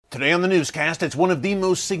Today on the Newscast, it's one of the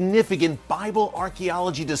most significant Bible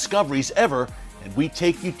archaeology discoveries ever, and we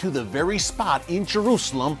take you to the very spot in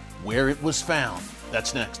Jerusalem where it was found.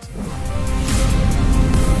 That's next.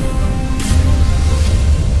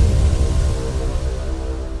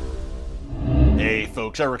 Hey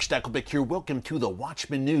folks, Eric Stackelbeck here. Welcome to the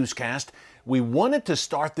Watchman Newscast. We wanted to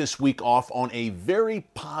start this week off on a very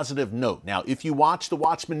positive note. Now, if you watch the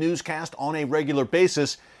Watchman Newscast on a regular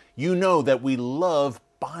basis, you know that we love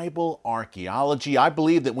Bible archaeology. I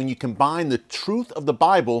believe that when you combine the truth of the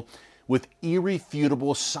Bible with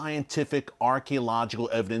irrefutable scientific archaeological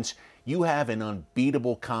evidence, you have an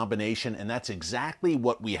unbeatable combination, and that's exactly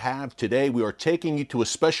what we have today. We are taking you to a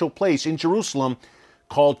special place in Jerusalem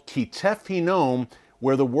called Ketef Hinnom,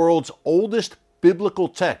 where the world's oldest biblical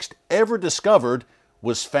text ever discovered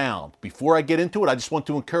was found. Before I get into it, I just want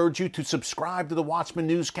to encourage you to subscribe to the Watchman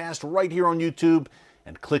Newscast right here on YouTube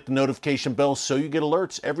and click the notification bell so you get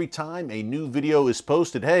alerts every time a new video is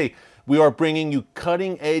posted. Hey, we are bringing you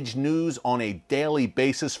cutting-edge news on a daily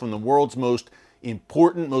basis from the world's most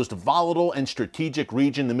important, most volatile and strategic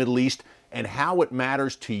region, the Middle East, and how it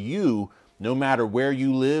matters to you no matter where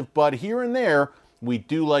you live. But here and there, we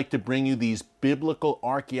do like to bring you these biblical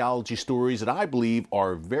archaeology stories that I believe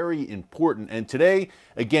are very important. And today,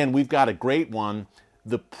 again, we've got a great one,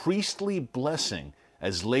 the priestly blessing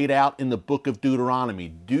as laid out in the book of Deuteronomy.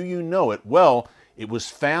 Do you know it? Well, it was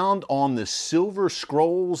found on the silver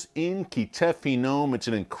scrolls in Ketef Hinnom. It's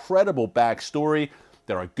an incredible backstory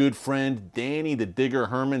that our good friend Danny the Digger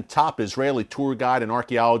Herman, top Israeli tour guide and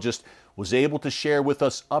archaeologist, was able to share with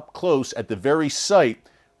us up close at the very site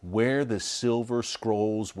where the silver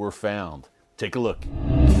scrolls were found. Take a look.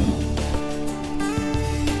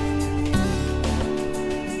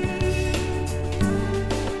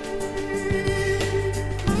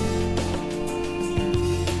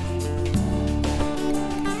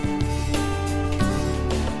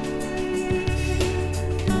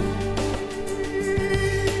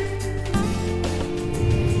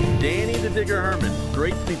 Digger Herman,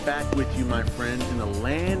 great to be back with you, my friend, in the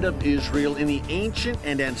land of Israel, in the ancient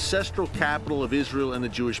and ancestral capital of Israel and the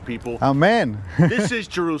Jewish people. Amen. This is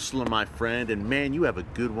Jerusalem, my friend, and man, you have a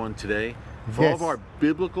good one today. For all of our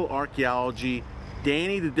biblical archaeology,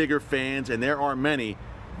 Danny the Digger fans, and there are many,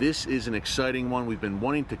 this is an exciting one. We've been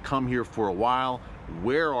wanting to come here for a while.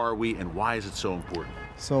 Where are we, and why is it so important?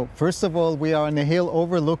 So first of all, we are on a hill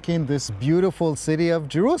overlooking this beautiful city of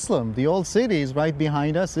Jerusalem. The old city is right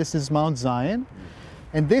behind us. This is Mount Zion.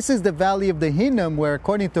 And this is the valley of the Hinnom, where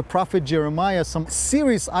according to prophet Jeremiah, some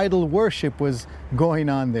serious idol worship was going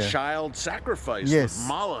on there. Child sacrifice, yes, with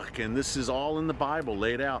Moloch, and this is all in the Bible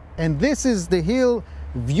laid out. And this is the hill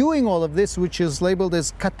viewing all of this, which is labeled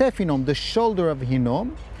as Ketef Hinnom, the shoulder of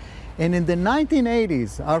Hinnom. And in the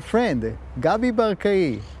 1980s, our friend Gabi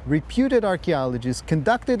Barkai, reputed archaeologist,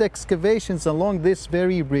 conducted excavations along this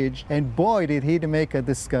very ridge, and boy did he make a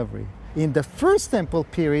discovery. In the First Temple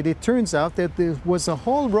period, it turns out that there was a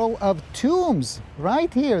whole row of tombs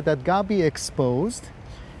right here that Gabi exposed,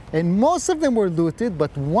 and most of them were looted,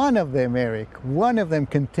 but one of them, Eric, one of them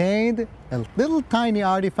contained a little tiny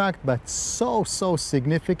artifact, but so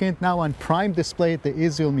significant, now on prime display at the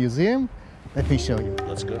Israel Museum. Let me show you.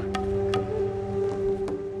 Let's go.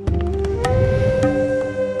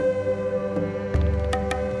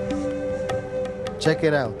 Check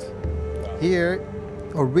it out. Here,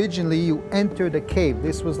 originally you entered a cave.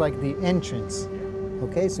 This was like the entrance.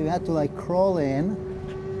 Okay, so you had to like crawl in.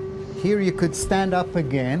 Here you could stand up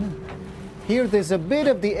again. Here there's a bit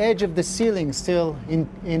of the edge of the ceiling still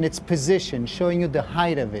in its position, showing you the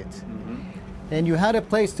height of it. And you had a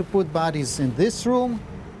place to put bodies in this room,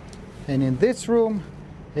 and in this room,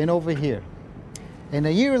 and over here. And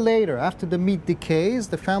a year later, after the meat decays,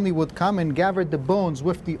 the family would come and gather the bones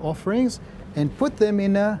with the offerings and put them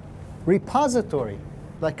in a repository,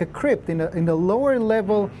 like a crypt, in a lower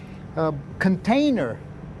level container.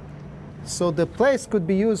 So the place could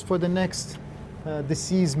be used for the next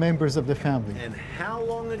deceased members of the family. And how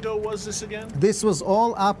long ago was this again? This was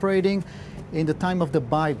all operating in the time of the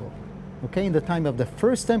Bible. Okay, in the time of the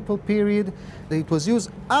First Temple period. It was used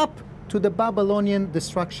up to the Babylonian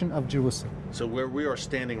destruction of Jerusalem. So where we are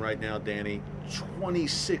standing right now, Danny,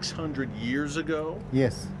 2,600 years ago,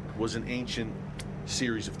 yes, was an ancient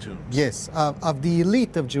series of tombs. Yes, of the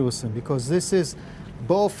elite of Jerusalem, because this is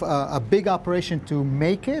both a big operation to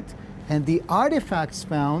make it, and the artifacts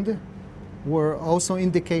found were also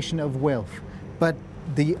indication of wealth. But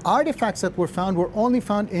the artifacts that were found were only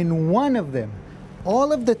found in one of them.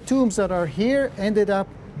 All of the tombs that are here ended up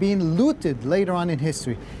being looted later on in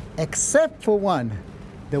history, except for one,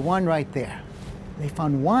 the one right there. they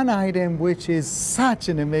found one item which is such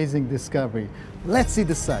an amazing discovery. Let's see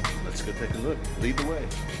the site. Let's go take a look. Lead the way.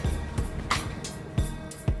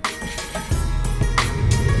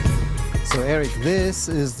 So Eric, this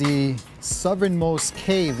is the southernmost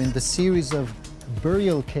cave in the series of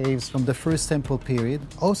burial caves from the First Temple period.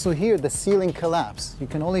 Also here, the ceiling collapsed. You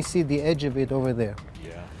can only see the edge of it over there.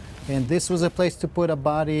 Yeah. And this was a place to put a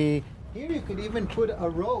body. Here you could even put a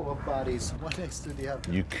row of bodies, one next to the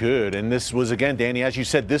other. You could. And this was, again, Danny, as you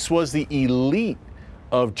said, this was the elite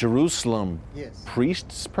of Jerusalem. Yes.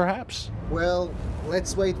 Priests, perhaps? Well,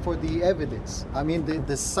 let's wait for the evidence. I mean,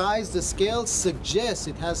 the size, the scale suggests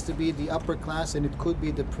it has to be the upper class and it could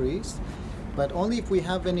be the priest. But only if we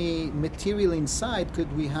have any material inside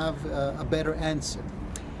could we have a better answer.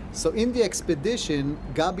 So in the expedition,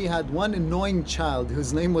 Gabi had one annoying child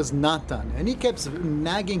whose name was Natan, and he kept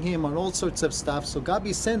nagging him on all sorts of stuff. So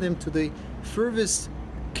Gabi sent him to the furthest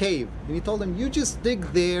cave, and he told him, you just dig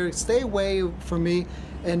there, stay away from me,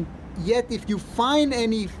 and yet if you find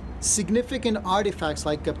any significant artifacts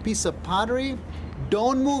like a piece of pottery,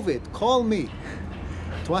 don't move it, call me.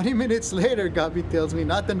 20 minutes later, Gabi tells me,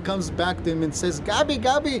 Nathan comes back to him and says,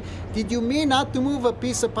 Gabi, did you mean not to move a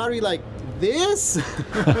piece of pottery like this?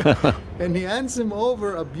 And he hands him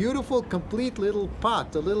over a beautiful, complete little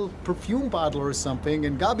pot, a little perfume bottle or something.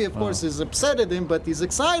 And Gabi, of course, is upset at him, but he's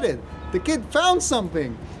excited. The kid found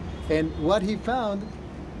something. And what he found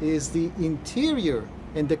is the interior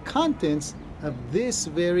and the contents of this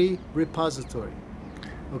very repository.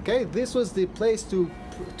 Okay, this was the place to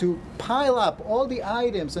pile up all the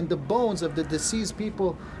items and the bones of the deceased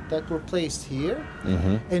people that were placed here.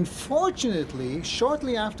 Mm-hmm. And fortunately,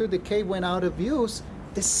 shortly after the cave went out of use,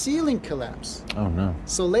 the ceiling collapsed. Oh no.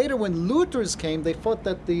 So later when looters came, they thought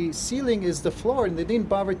that the ceiling is the floor and they didn't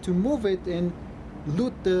bother to move it and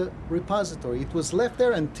loot the repository. It was left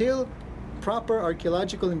there until proper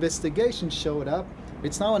archaeological investigation showed up.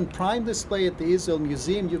 It's now on prime display at the Israel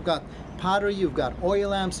Museum. You've got pottery, you've got oil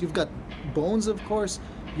lamps, you've got bones, of course,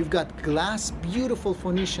 you've got glass, beautiful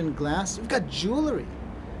Phoenician glass, you've got jewelry.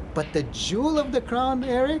 But the jewel of the crown,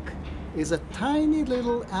 Eric, is a tiny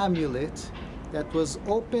little amulet that was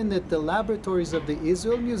opened at the laboratories of the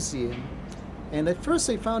Israel Museum. And at first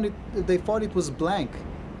they thought it was blank.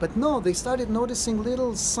 But no, they started noticing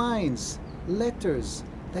little signs, letters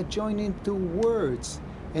that join into words.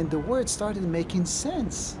 And the words started making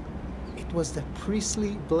sense. It was the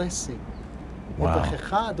priestly blessing. Wow.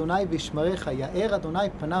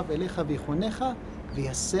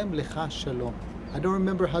 I don't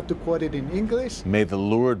remember how to quote it in English. May the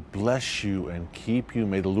Lord bless you and keep you.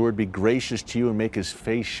 May the Lord be gracious to you and make his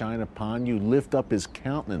face shine upon you, lift up his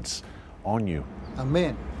countenance on you.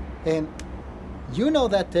 Amen. And you know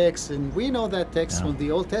that text, and we know that text from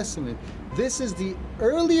the Old Testament. This is the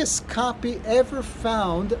earliest copy ever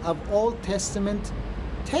found of Old Testament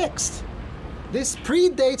text. This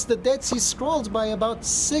predates the Dead Sea Scrolls by about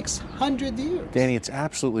 600 years. Danny, it's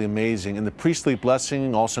absolutely amazing. And the priestly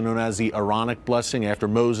blessing, also known as the Aaronic blessing after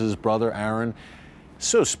Moses' brother Aaron,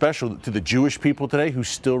 so special to the Jewish people today who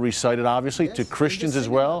still recite it, obviously, Yes, to Christians as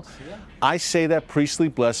well. Yeah. I say that priestly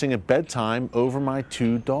blessing at bedtime over my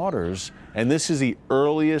two daughters. And this is the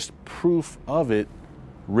earliest proof of it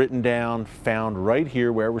written down, found right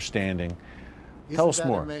here where we're standing. Tell us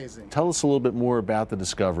more. Amazing? Tell us a little bit more about the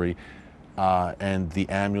discovery and the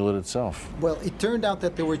amulet itself. Well, it turned out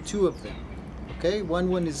that there were two of them. Okay,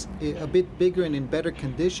 one is a bit bigger and in better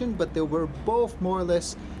condition, but they were both more or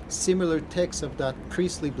less similar texts of that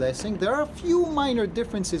priestly blessing. There are a few minor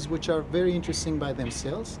differences which are very interesting by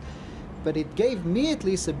themselves, but it gave me at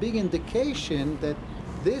least a big indication that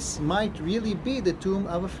this might really be the tomb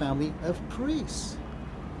of a family of priests.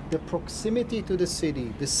 The proximity to the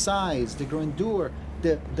city, the size, the grandeur,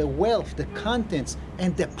 the wealth, the contents,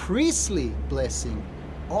 and the priestly blessing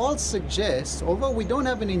all suggest, although we don't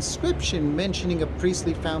have an inscription mentioning a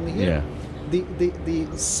priestly family here, the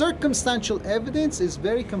circumstantial evidence is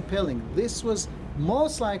very compelling. This was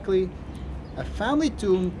most likely a family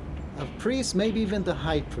tomb of priests, maybe even the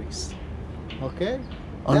high priest. Okay?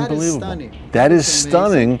 Unbelievable. That is stunning. That is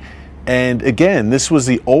stunning. And again, this was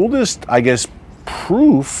the oldest, I guess,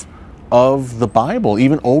 proof of the Bible,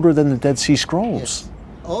 even older than the Dead Sea Scrolls. Yes.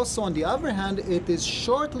 Also, on the other hand, it is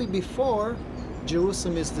shortly before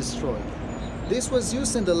Jerusalem is destroyed. This was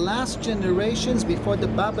used in the last generations before the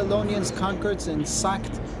Babylonians conquered and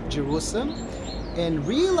sacked Jerusalem. And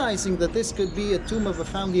realizing that this could be a tomb of a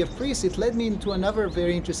family of priests, it led me into another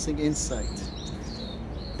very interesting insight.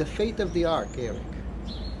 The fate of the Ark, Eric.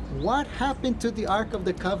 What happened to the Ark of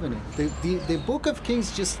the Covenant? The Book of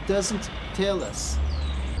Kings just doesn't tell us.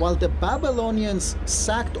 while the Babylonians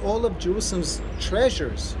sacked all of Jerusalem's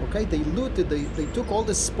treasures, okay, they looted, they took all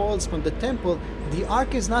the spoils from the temple, the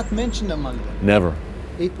ark is not mentioned among them. Never.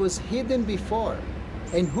 It was hidden before.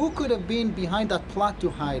 And who could have been behind that plot to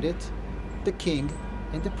hide it? The king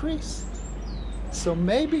and the priests. So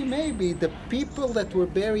maybe the people that were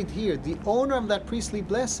buried here, the owner of that priestly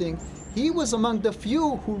blessing, he was among the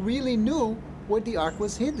few who really knew where the ark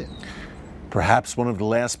was hidden. Perhaps one of the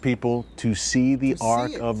last people to see the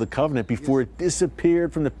Ark of the Covenant before it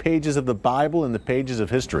disappeared from the pages of the Bible and the pages of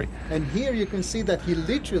history. And here you can see that he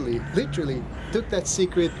literally took that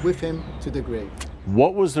secret with him to the grave.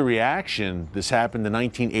 What was the reaction? This happened in the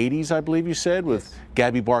 1980s, I believe you said, with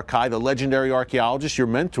Gabi Barkai, the legendary archaeologist, your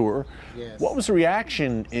mentor. Yes. What was the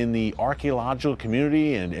reaction in the archaeological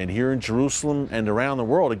community and here in Jerusalem and around the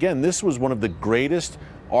world? Again, this was one of the greatest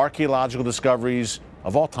archaeological discoveries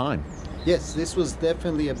of all time. Yes, this was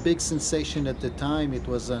definitely a big sensation at the time. It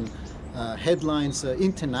was on headlines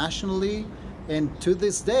internationally, and to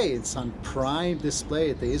this day it's on prime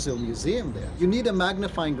display at the Israel Museum there. You need a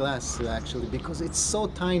magnifying glass actually, because it's so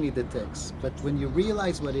tiny, the text, but when you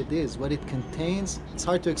realize what it is, what it contains, it's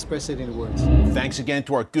hard to express it in words. Thanks again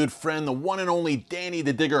to our good friend, the one and only Danny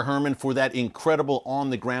the Digger Herman, for that incredible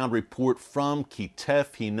on-the-ground report from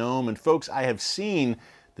Kitef Hinnom. And folks, I have seen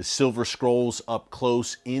the silver scrolls up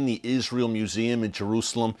close in the Israel Museum in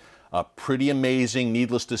Jerusalem. Pretty amazing,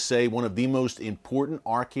 needless to say, one of the most important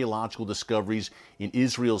archaeological discoveries in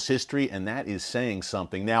Israel's history, and that is saying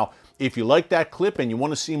something. Now, if you like that clip and you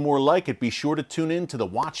want to see more like it, be sure to tune in to the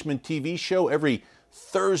Watchman TV show every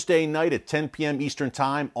Thursday night at 10 p.m. Eastern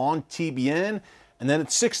Time on TBN, and then at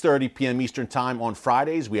 6:30 p.m. Eastern Time on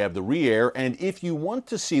Fridays, we have the re-air. And if you want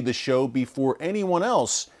to see the show before anyone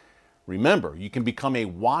else, remember, you can become a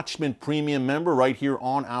Watchman Premium member right here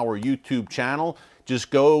on our YouTube channel. Just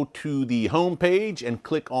go to the homepage and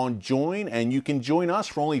click on Join, and you can join us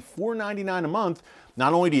for only $4.99 a month.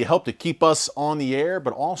 Not only do you help to keep us on the air,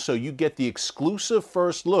 but also you get the exclusive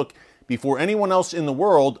first look before anyone else in the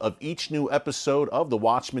world of each new episode of the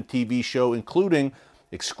Watchman TV show, including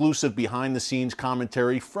exclusive behind-the-scenes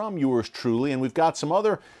commentary from yours truly. And we've got some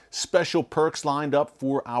other special perks lined up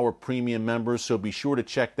for our premium members, so be sure to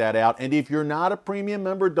check that out. And if you're not a premium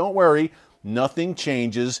member, don't worry, nothing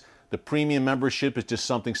changes. The premium membership is just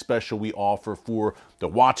something special we offer for the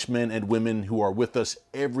Watchmen and women who are with us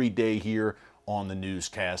every day here on the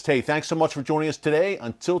Newscast. Hey, thanks so much for joining us today.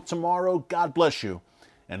 Until tomorrow, God bless you.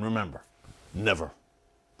 And remember, never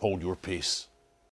hold your peace.